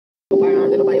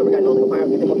fire.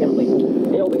 Get them on camera, please.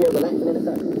 They over here relaxing in the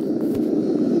sun.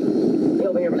 They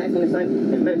over here relaxing in the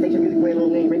sun. There's meditation music playing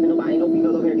on. They ain't raping nobody. Ain't no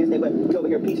females over here against their butt. We over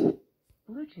here peaceful.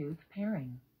 Bluetooth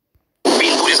pairing.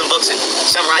 Reading Buddhism books and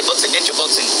samurai books and ninja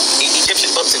books and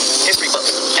Egyptian books and history books,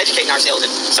 educating ourselves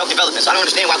and self-development. So I don't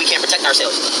understand why we can't protect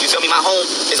ourselves. You feel me? My home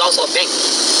is also a bank.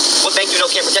 What bank you know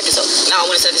can't protect itself? Now I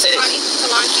want to say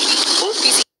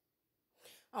this.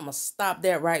 I'm going to stop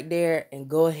that right there and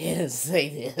go ahead and say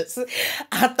this.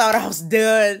 I thought I was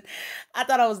done. I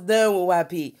thought I was done with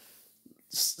YP.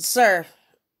 Sir,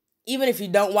 even if you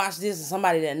don't watch this and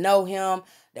somebody that know him,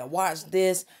 that watch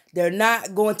this, they're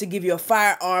not going to give you a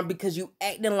firearm because you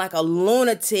acting like a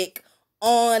lunatic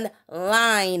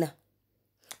online.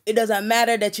 It doesn't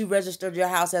matter that you registered your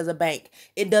house as a bank.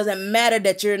 It doesn't matter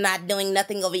that you're not doing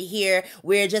nothing over here.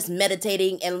 We're just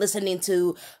meditating and listening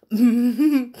to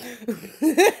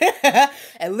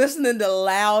and listening to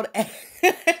loud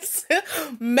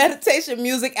meditation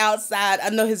music outside. I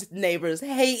know his neighbors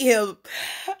hate him.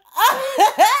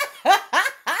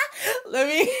 Let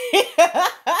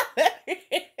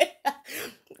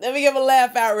me give a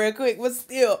laugh out real quick. But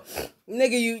still,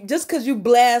 nigga, you just because you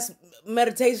blast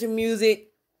meditation music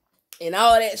and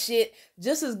all that shit,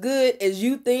 just as good as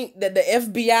you think that the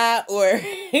FBI or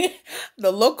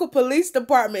the local police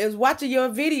department is watching your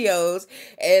videos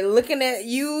and looking at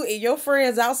you and your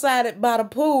friends outside by the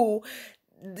pool.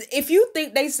 If you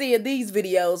think they seeing these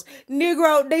videos,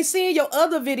 Negro, they seeing your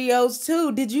other videos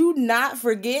too. Did you not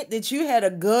forget that you had a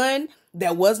gun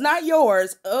that was not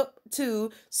yours up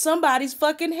to somebody's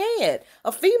fucking head,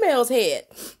 a female's head?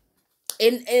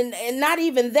 And not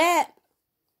even that.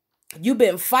 You've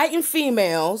been fighting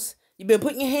females. You've been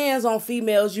putting your hands on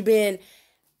females. You've been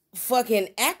fucking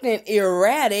acting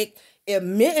erratic,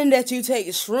 admitting that you take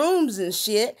shrooms and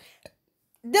shit.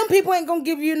 Them people ain't gonna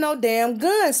give you no damn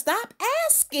gun. Stop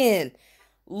asking,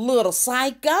 little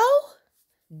psycho.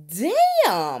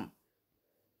 Damn.